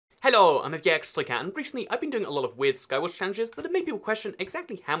Hello, I'm Elgato, and recently I've been doing a lot of weird Skywars challenges that have made people question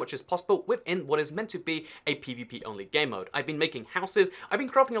exactly how much is possible within what is meant to be a PvP only game mode. I've been making houses, I've been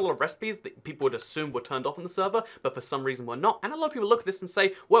crafting a lot of recipes that people would assume were turned off on the server, but for some reason were not, and a lot of people look at this and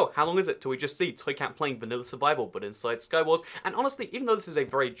say, well, how long is it till we just see Toycat playing vanilla survival but inside Skywars? And honestly, even though this is a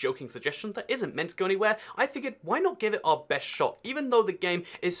very joking suggestion that isn't meant to go anywhere, I figured why not give it our best shot, even though the game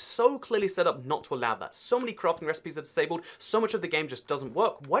is so clearly set up not to allow that. So many crafting recipes are disabled, so much of the game just doesn't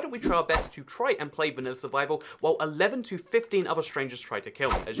work. Why don't we try our best to try and play vanilla survival while 11 to 15 other strangers try to kill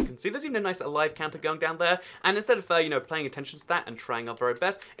me? As you can see, there's even a nice alive counter going down there, and instead of, paying attention to that and trying our very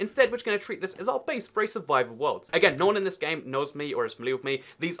best, instead we're just going to treat this as our base for a survival world. Again, no one in this game knows me or is familiar with me.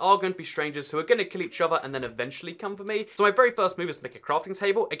 These are going to be strangers who are going to kill each other and then eventually come for me. So my very first move is to make a crafting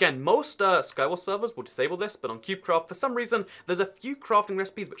table. Again, most Skywars servers will disable this, but on CubeCraft, for some reason, there's a few crafting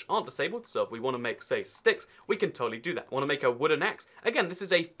recipes which aren't disabled, so if we want to make, say, sticks, we can totally do that. Want to make a wooden axe? Again, this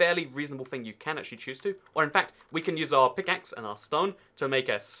is a fairly reasonable thing you can actually choose to, or in fact, we can use our pickaxe and our stone to make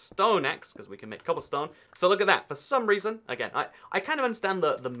a stone axe, because we can make cobblestone. So look at that. For some reason, again, I kind of understand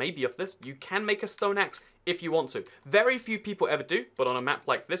the maybe of this. You can make a stone axe if you want to. Very few people ever do, but on a map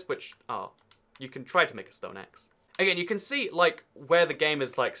like this, which, you can try to make a stone axe. Again, you can see, where the game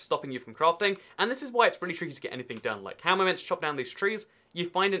is, stopping you from crafting, and this is why it's really tricky to get anything done. How am I meant to chop down these trees? You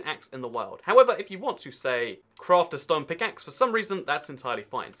find an axe in the wild. However, if you want to, say, craft a stone pickaxe, for some reason, that's entirely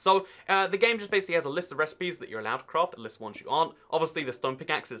fine. So, the game just basically has a list of recipes that you're allowed to craft, a list of ones you aren't. Obviously, the stone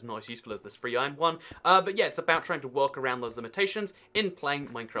pickaxe is not as useful as this free iron one, but yeah, it's about trying to work around those limitations in playing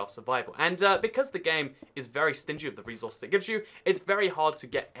Minecraft Survival. And because the game is very stingy of the resources it gives you, it's very hard to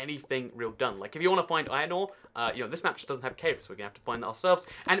get anything real done. If you want to find iron ore, this map just doesn't have caves, so we're going to have to find that ourselves,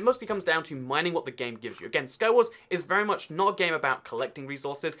 and it mostly comes down to mining what the game gives you. Again, Skywars is very much not a game about collecting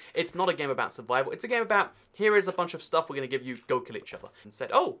resources. It's not a game about survival. It's a game about, here is a bunch of stuff we're going to give you, go kill each other. And said,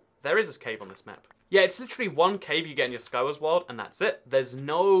 oh, there is this cave on this map. Yeah, it's literally one cave you get in your Skywars world, and that's it. There's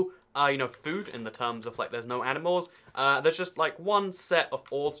no, food in the terms of, there's no animals. There's just, one set of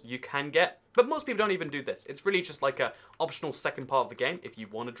ores you can get. But most people don't even do this. It's really just a optional second part of the game if you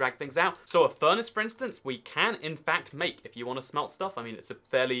want to drag things out. So a furnace, for instance, we can in fact make if you want to smelt stuff. I mean, it's a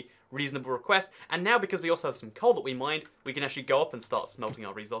fairly reasonable request. And now because we also have some coal that we mined, we can actually go up and start smelting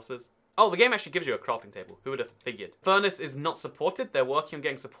our resources. Oh, the game actually gives you a crafting table. Who would have figured? Furnace is not supported. They're working on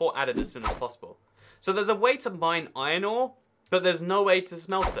getting support added as soon as possible. So there's a way to mine iron ore, but there's no way to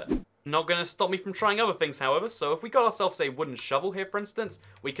smelt it. Not going to stop me from trying other things, however, so if we got ourselves a wooden shovel here, for instance,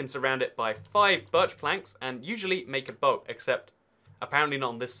 we can surround it by 5 birch planks and usually make a boat, except apparently not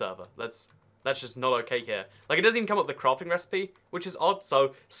on this server. That's just not okay here. It doesn't even come up with the crafting recipe, which is odd,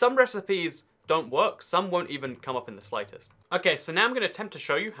 so some recipes don't work, some won't even come up in the slightest. Okay, so now I'm going to attempt to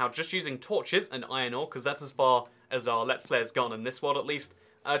show you how just using torches and iron ore, because that's as far as our Let's Play has gone in this world at least,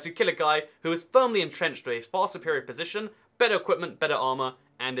 to kill a guy who is firmly entrenched to a far superior position, better equipment, better armor,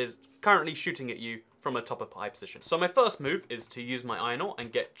 and is currently shooting at you from a top of high position. So my first move is to use my iron ore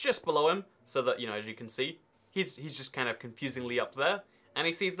and get just below him, so that, as you can see, he's just kind of confusingly up there, and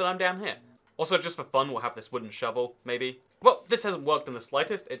he sees that I'm down here. Also, just for fun, we'll have this wooden shovel, maybe. Well, this hasn't worked in the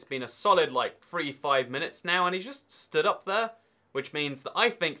slightest. It's been a solid, 3-5 minutes now, and he's just stood up there, which means that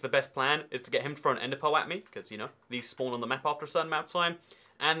I think the best plan is to get him to throw an ender pearl at me, because, these spawn on the map after a certain amount of time,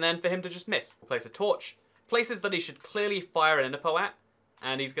 and then for him to just miss. We'll place a torch, places that he should clearly fire an ender pearl at,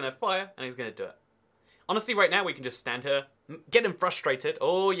 and he's going to fire, and he's going to do it. Honestly, right now, we can just stand here, get him frustrated.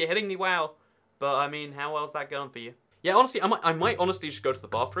 Oh, you're hitting me, wow. But, I mean, how well's that going for you? Yeah, honestly, I might honestly just go to the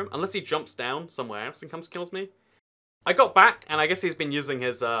bathroom, unless he jumps down somewhere else and comes kills me. I got back, and I guess he's been using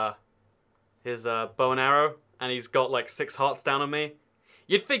his bow and arrow, and he's got, 6 hearts down on me.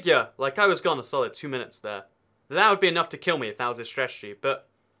 You'd figure, I was gone a solid 2 minutes there. That would be enough to kill me if that was his strategy, but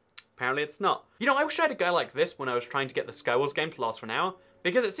apparently it's not. I wish I had a guy like this when I was trying to get the Skywars game to last for an hour,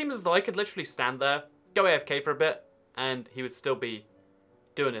 because it seems as though I could literally stand there, go AFK for a bit, and he would still be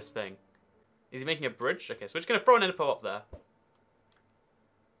doing his thing. Is he making a bridge? Okay, so we're just going to throw an ender pearl up there.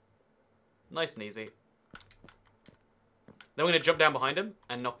 Nice and easy. Then we're going to jump down behind him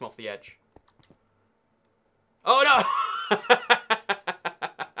and knock him off the edge. Oh no!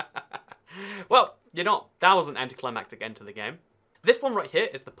 Well, that was an anticlimactic end to the game. This one right here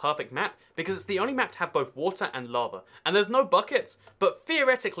is the perfect map because it's the only map to have both water and lava. And there's no buckets, but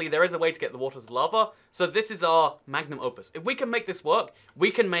theoretically there is a way to get the water to lava, so this is our magnum opus. If we can make this work,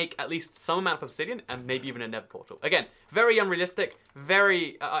 we can make at least some amount of obsidian and maybe even a nether portal. Again, very unrealistic,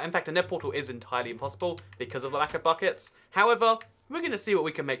 in fact a nether portal is entirely impossible because of the lack of buckets. However, we're going to see what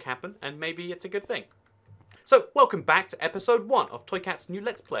we can make happen and maybe it's a good thing. So, welcome back to episode 1 of ToyCat's new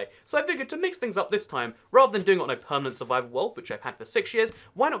Let's Play. So I figured to mix things up this time, rather than doing it on a permanent survival world, which I've had for 6 years,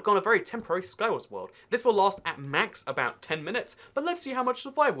 why not go on a very temporary Skywars world? This will last at max about 10 minutes, but let's see how much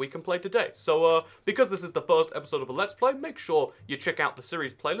survival we can play today. So, because this is the first episode of a Let's Play, make sure you check out the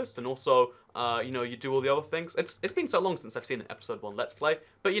series playlist, and also, you do all the other things. It's been so long since I've seen an episode 1 Let's Play,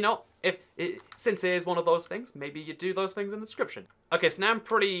 but since it is one of those things, maybe you do those things in the description. Okay, so now I'm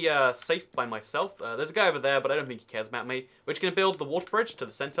pretty safe by myself. There's a guy over there, but I don't think he cares about me. We're just going to build the water bridge to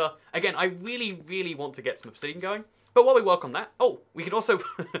the center. Again, I really, really want to get some obsidian going. But while we work on that, we could also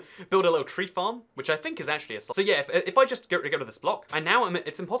build a little tree farm, which I think is actually a... So yeah, if I just get rid of this block,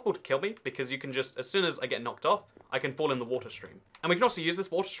 it's impossible to kill me, because you can just, as soon as I get knocked off, I can fall in the water stream. And we can also use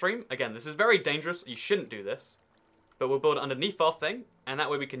this water stream. Again, this is very dangerous. You shouldn't do this. But we'll build it underneath our thing, and that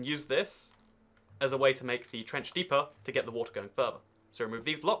way we can use this as a way to make the trench deeper to get the water going further. So remove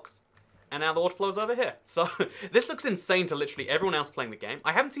these blocks, and now the water flows over here. So this looks insane to literally everyone else playing the game.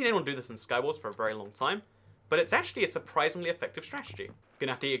 I haven't seen anyone do this in Skywars for a very long time, but it's actually a surprisingly effective strategy.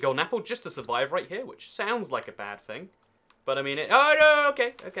 Gonna have to eat a golden apple just to survive right here, which sounds like a bad thing. But I mean, oh no,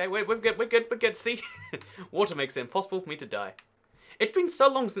 okay, we're good, see? Water makes it impossible for me to die. It's been so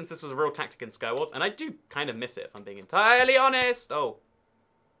long since this was a real tactic in Skywars, and I do kind of miss it, if I'm being entirely honest.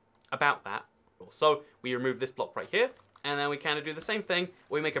 About that. So we remove this block right here, and then we kind of do the same thing.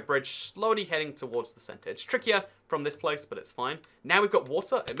 We make a bridge slowly heading towards the center. It's trickier from this place, but it's fine. Now we've got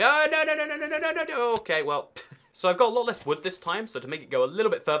water. No. Okay, well, so I've got a lot less wood this time, so to make it go a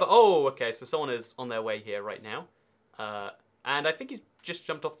little bit further. Oh, okay, so someone is on their way here right now. And I think he's just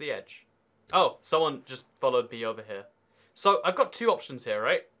jumped off the edge. Oh, someone just followed me over here. So I've got two options here,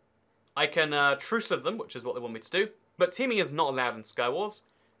 right? I can truce with them, which is what they want me to do, but teaming is not allowed in Skywars.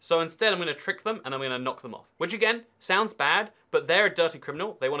 So instead I'm going to trick them and I'm going to knock them off. Which again, sounds bad, but they're a dirty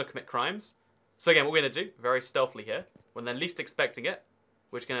criminal. They want to commit crimes. So again, what we're going to do, very stealthily here, when they're least expecting it,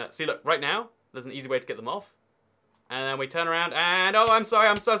 we're just going to, see look, right now, there's an easy way to get them off. And then we turn around and, oh, I'm sorry,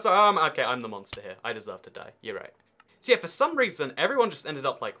 I'm so sorry. Okay, I'm the monster here. I deserve to die. You're right. So yeah, for some reason, everyone just ended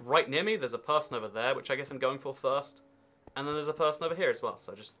up like right near me. There's a person over there, which I guess I'm going for first. And then there's a person over here as well.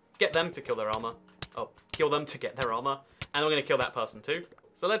 So just get them to kill their armor. Oh, kill them to get their armor. And we're going to kill that person too.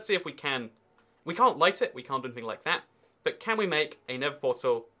 So let's see if we can... We can't light it, we can't do anything like that. But can we make a Nether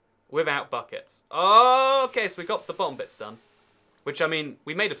portal without buckets? Oh, okay, so we got the bottom bits done. Which, I mean,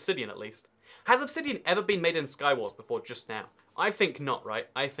 we made obsidian at least. Has obsidian ever been made in Skywars before just now? I think not, right?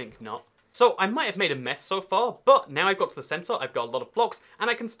 I think not. So I might have made a mess so far, but now I've got to the center, I've got a lot of blocks, and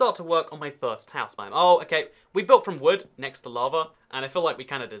I can start to work on my first house. Oh, okay, we built from wood next to lava, and I feel like we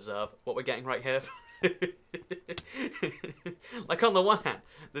kind of deserve what we're getting right here. Like, on the one hand,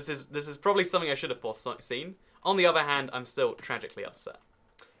 this is probably something I should have foreseen. On the other hand, I'm still tragically upset.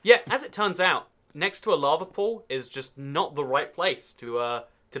 Yeah, as it turns out, next to a lava pool is just not the right place to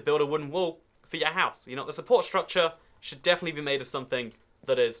build a wooden wall for your house. You know, the support structure should definitely be made of something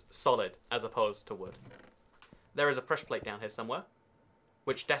that is solid as opposed to wood. There is a pressure plate down here somewhere,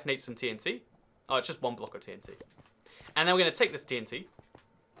 which detonates some TNT. Oh, it's just one block of TNT. And then we're going to take this TNT,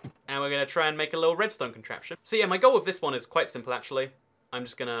 and we're going to try and make a little redstone contraption. So yeah, my goal with this one is quite simple, actually. I'm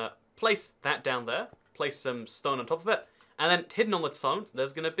just going to place that down there, place some stone on top of it, and then hidden on the stone,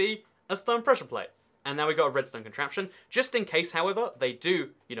 there's going to be a stone pressure plate. And now we've got a redstone contraption. Just in case, however, they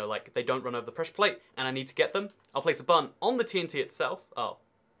do, you know, like, they don't run over the pressure plate, and I need to get them, I'll place a button on the TNT itself. Oh.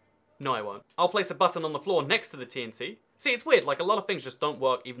 No, I won't. I'll place a button on the floor next to the TNT. See, it's weird, like, a lot of things just don't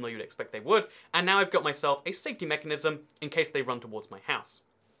work even though you'd expect they would, and now I've got myself a safety mechanism in case they run towards my house.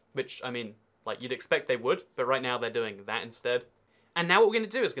 Which, I mean, like, you'd expect they would, but right now they're doing that instead. And now what we're going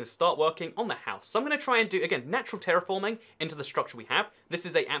to do is going to start working on the house. So I'm going to try and do, again, natural terraforming into the structure we have. This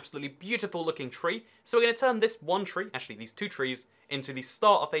is a absolutely beautiful looking tree. So we're going to turn this one tree, actually these two trees, into the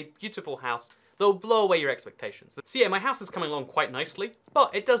start of a beautiful house that will blow away your expectations. So yeah, my house is coming along quite nicely,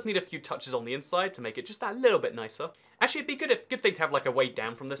 but it does need a few touches on the inside to make it just that little bit nicer. Actually, it'd be good thing to have like a way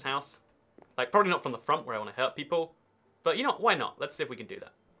down from this house. Like, probably not from the front where I want to hurt people. But you know, why not? Let's see if we can do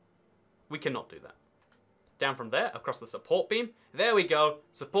that. We cannot do that. Down from there, across the support beam. There we go.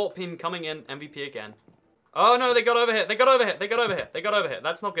 Support beam coming in. MVP again. Oh no, they got over here. They got over here. They got over here. They got over here.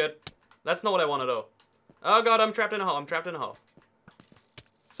 That's not good. That's not what I want at all. Oh god, I'm trapped in a hole. I'm trapped in a hole.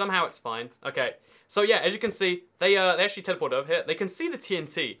 Somehow it's fine. Okay. So yeah, as you can see, they actually teleported over here. They can see the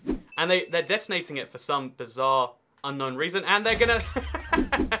TNT. And they're detonating it for some bizarre, unknown reason. And they're gonna...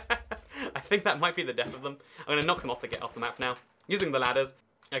 I think that might be the death of them. I'm gonna knock them off to get off the map now. Using the ladders.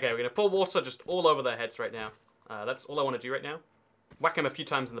 Okay, we're going to pour water just all over their heads right now. That's all I want to do right now. Whack them a few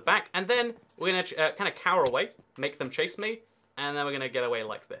times in the back, and then we're going to kind of cower away, make them chase me, and then we're going to get away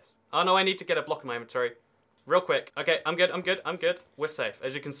like this. Oh no, I need to get a block in my inventory. real quick. Okay, I'm good. We're safe,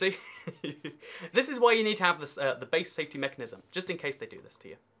 as you can see. This is why you need to have this, the base safety mechanism, just in case they do this to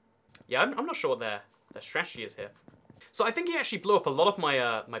you. Yeah, I'm not sure what their strategy is here. So I think he actually blew up a lot of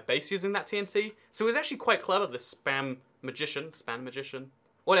my my base using that TNT. So it was actually quite clever, this spam magician,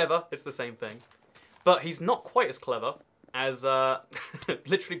 whatever, it's the same thing. But he's not quite as clever as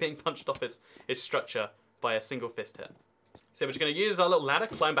literally being punched off his structure by a single fist hit. So we're just going to use our little ladder,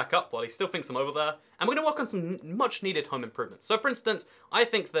 climb back up while he still thinks I'm over there, and we're going to work on some much needed home improvements. So for instance, I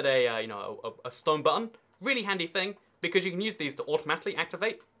think that a stone button, really handy thing, because you can use these to automatically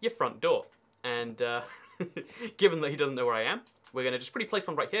activate your front door. And given that he doesn't know where I am, we're going to just place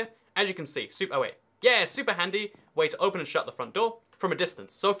one right here. As you can see, super handy way to open and shut the front door from a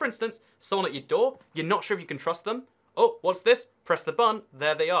distance. So for instance, someone at your door, you're not sure if you can trust them. Oh, what's this? Press the button,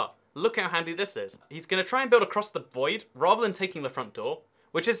 there they are. Look how handy this is. He's going to try and build across the void rather than taking the front door,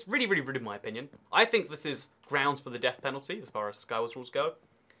 which is really, really rude in my opinion. I think this is grounds for the death penalty as far as Skywars rules go.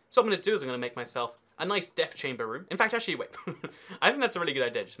 So what I'm going to do is I'm going to make myself a nice death chamber room. In fact, actually, wait. I think that's a really good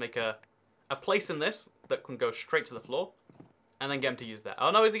idea. Just make a place in this that can go straight to the floor and then get him to use that.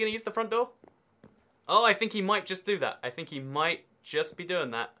 Oh no, is he going to use the front door? Oh, I think he might just do that. I think he might just be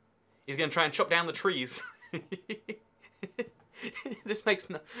doing that. He's going to try and chop down the trees. This makes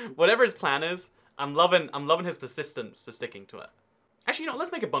no... Whatever his plan is, I'm loving his persistence to sticking to it. Actually, you know,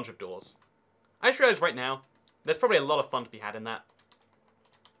 let's make a bunch of doors. I just realized right now, there's probably a lot of fun to be had in that.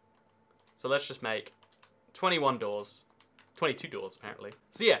 So let's just make 21 doors. 22 doors, apparently.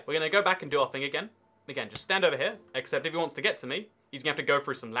 So yeah, we're going to go back and do our thing again. Again, just stand over here. Except if he wants to get to me, he's going to have to go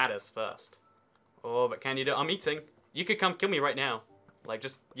through some ladders first. Oh, but can you do... I'm eating. You could come kill me right now. Like,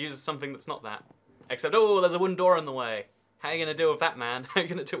 just use something that's not that. Except, oh, there's a wooden door in the way. How are you going to deal with that, man? How are you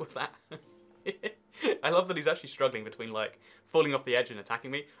going to deal with that? I love that he's actually struggling between, like, falling off the edge and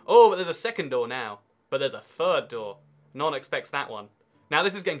attacking me. Oh, but there's a second door now. But there's a third door. No one expects that one. Now,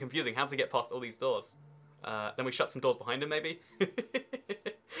 this is getting confusing. How to get past all these doors? Then we shut some doors behind him, maybe?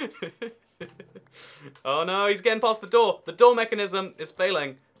 Oh, no, he's getting past the door. The door mechanism is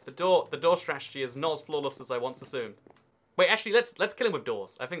failing. The door strategy is not as flawless as I once assumed. Wait, actually, let's kill him with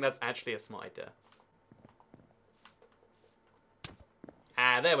doors. I think that's actually a smart idea.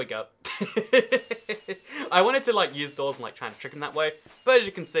 Ah, there we go. I wanted to, like, use doors and, like, try and trick him that way. But as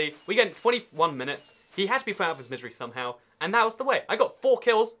you can see, we get 21 minutes. He had to be put out of his misery somehow. And that was the way. I got 4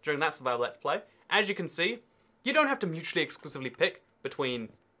 kills during that survival let's play. As you can see, you don't have to mutually exclusively pick between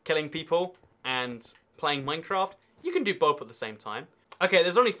killing people and playing Minecraft. You can do both at the same time. Okay,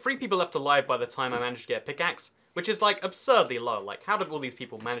 there's only 3 people left alive by the time I managed to get a pickaxe, which is, like, absurdly low. Like, how did all these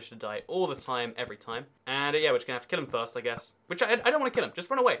people manage to die all the time, every time? And, yeah, we're just gonna have to kill him first, I guess. Which, I don't want to kill him. Just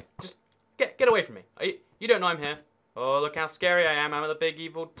run away. Just get away from me. You don't know I'm here. Oh, look how scary I am. I'm the big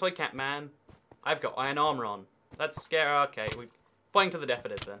evil toy cat man. I've got iron armor on. That's scary. Okay, we fighting to the death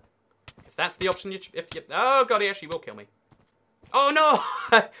it is, then. If that's the option oh, God, he actually will kill me. Oh,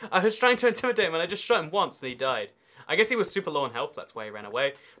 no! I was trying to intimidate him, and I just shot him once, and he died. I guess he was super low on health, that's why he ran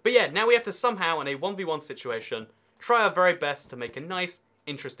away. But yeah, now we have to somehow, in a 1v1 situation, try our very best to make a nice,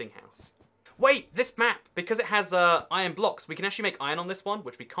 interesting house. Wait, this map, because it has iron blocks, we can actually make iron on this one,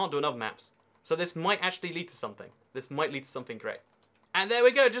 which we can't do on other maps. So this might actually lead to something. This might lead to something great. And there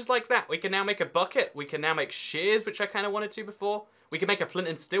we go, just like that. We can now make a bucket. We can now make shears, which I kind of wanted to before. We can make a flint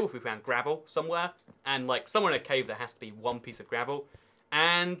and steel if we found gravel somewhere. And like somewhere in a cave there has to be one piece of gravel.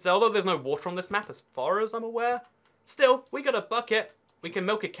 And although there's no water on this map as far as I'm aware, still, we got a bucket. We can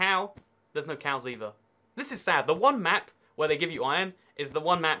milk a cow. There's no cows either. This is sad. The one map where they give you iron is the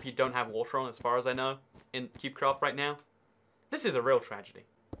one map you don't have water on as far as I know in CubeCraft right now. This is a real tragedy.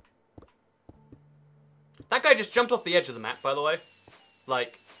 That guy just jumped off the edge of the map, by the way.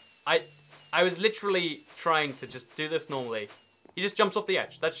 Like, I was literally trying to just do this normally. He just jumps off the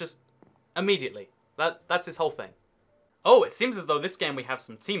edge. That's just immediately. That's his whole thing. Oh, it seems as though this game we have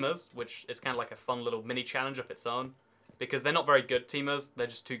some teamers, which is kind of like a fun little mini challenge of its own. Because they're not very good teamers. They're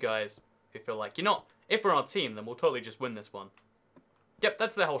just 2 guys who feel like, you know, if we're on a team, then we'll totally just win this one. Yep,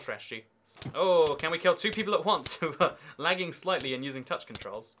 that's their whole strategy. Oh, can we kill 2 people at once who are lagging slightly and using touch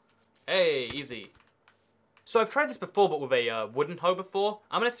controls? Hey, easy. So I've tried this before, but with a wooden hoe before.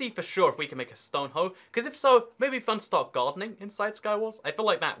 I'm going to see for sure if we can make a stone hoe. Because if so, maybe it'd be fun to start gardening inside Skywars. I feel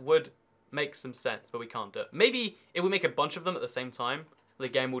like that would make some sense, but we can't do it. Maybe if we make a bunch of them at the same time, the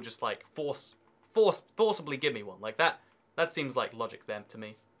game will just like forcibly give me one. Like that seems like logic there to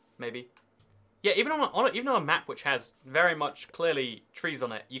me. Maybe. Yeah, even on a map which has very much clearly trees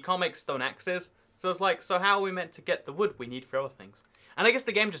on it, you can't make stone axes. So it's like, so how are we meant to get the wood we need for other things? And I guess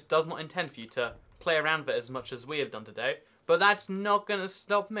the game just does not intend for you to play around with it as much as we have done today. But that's not going to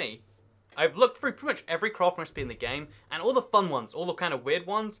stop me I've looked through pretty much every crafting recipe in the game, and all the fun ones, all the kind of weird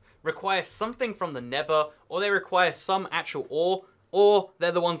ones, require something from the Nether, or they require some actual ore, or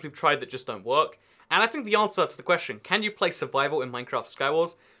they're the ones we've tried that just don't work. And I think the answer to the question, can you play survival in Minecraft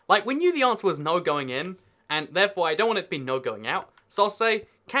Skywars? Like, we knew the answer was no going in, and therefore I don't want it to be no going out. So I'll say,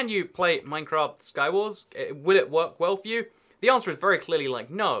 can you play Minecraft Skywars? Will it work well for you? The answer is very clearly like,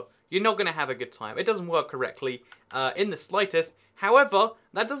 no. You're not going to have a good time. It doesn't work correctly in the slightest. However,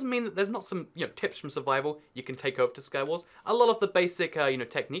 that doesn't mean that there's not some tips from survival you can take over to Skywars. A lot of the basic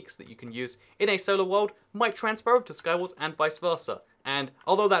techniques that you can use in a solo world might transfer over to Skywars and vice versa. And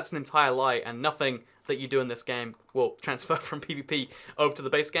although that's an entire lie and nothing that you do in this game will transfer from PvP over to the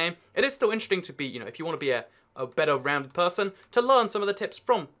base game, it is still interesting to be, if you want to be a better rounded person, to learn some of the tips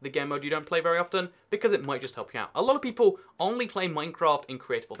from the game mode you don't play very often, because it might just help you out. A lot of people only play Minecraft in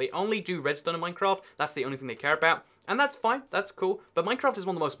creative. They only do redstone in Minecraft. That's the only thing they care about. And that's fine, that's cool, but Minecraft is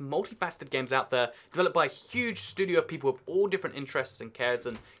one of the most multifaceted games out there, developed by a huge studio of people with all different interests and cares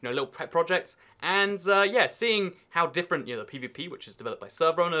and, little pet projects, and yeah, seeing how different, the PvP, which is developed by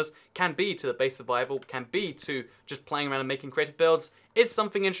server owners, can be to the base survival, can be to just playing around and making creative builds, is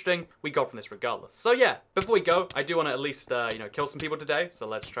something interesting we got from this regardless. So yeah, before we go, I do want to at least, kill some people today, so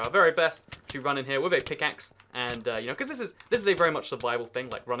let's try our very best to run in here with a pickaxe, and, because this is a very much survival thing,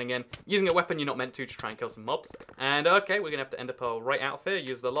 like running in, using a weapon you're not meant to try and kill some mobs, and okay, we're gonna have to ender pearl right out of here,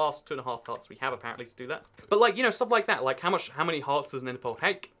 use the last 2.5 hearts we have apparently to do that. But like, stuff like that, like how many hearts does an ender pearl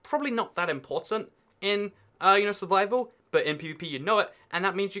take? Probably not that important in, survival, but in PvP you know it, and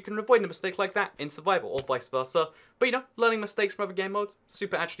that means you can avoid a mistake like that in survival, or vice versa. But learning mistakes from other game modes,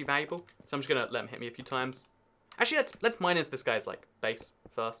 super actually valuable, so I'm just gonna let him hit me a few times. Actually, let's mine into this guy's, base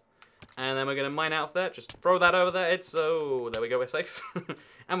first. And then we're gonna mine out of there, just throw that over there, there we go, we're safe.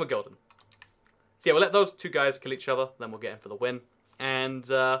 And we're golden. So yeah, we'll let those two guys kill each other, then we'll get in for the win. And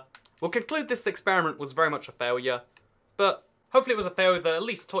we'll conclude this experiment was very much a failure, but hopefully it was a failure that at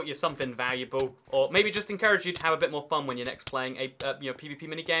least taught you something valuable, or maybe just encouraged you to have a bit more fun when you're next playing a PvP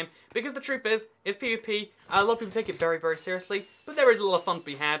minigame. Because the truth is PvP, a lot of people take it very, very seriously, but there is a lot of fun to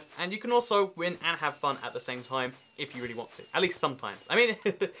be had, and you can also win and have fun at the same time if you really want to. At least sometimes. I mean,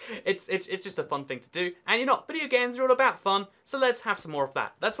 it's just a fun thing to do, and video games are all about fun, so let's have some more of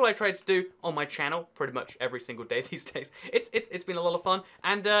that. That's what I try to do on my channel pretty much every single day these days. It's been a lot of fun,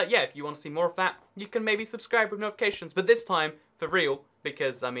 and yeah, if you want to see more of that, you can maybe subscribe with notifications, but this time, for real,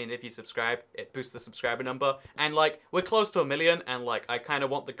 because, I mean, if you subscribe, it boosts the subscriber number, and, we're close to 1 million, and, I kind of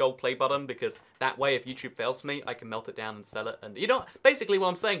want the gold play button, because that way, if YouTube fails me, I can melt it down and sell it, and, basically what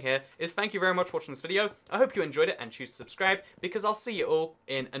I'm saying here is thank you very much for watching this video. I hope you enjoyed it, and choose to subscribe, because I'll see you all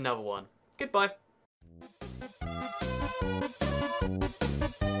in another one. Goodbye.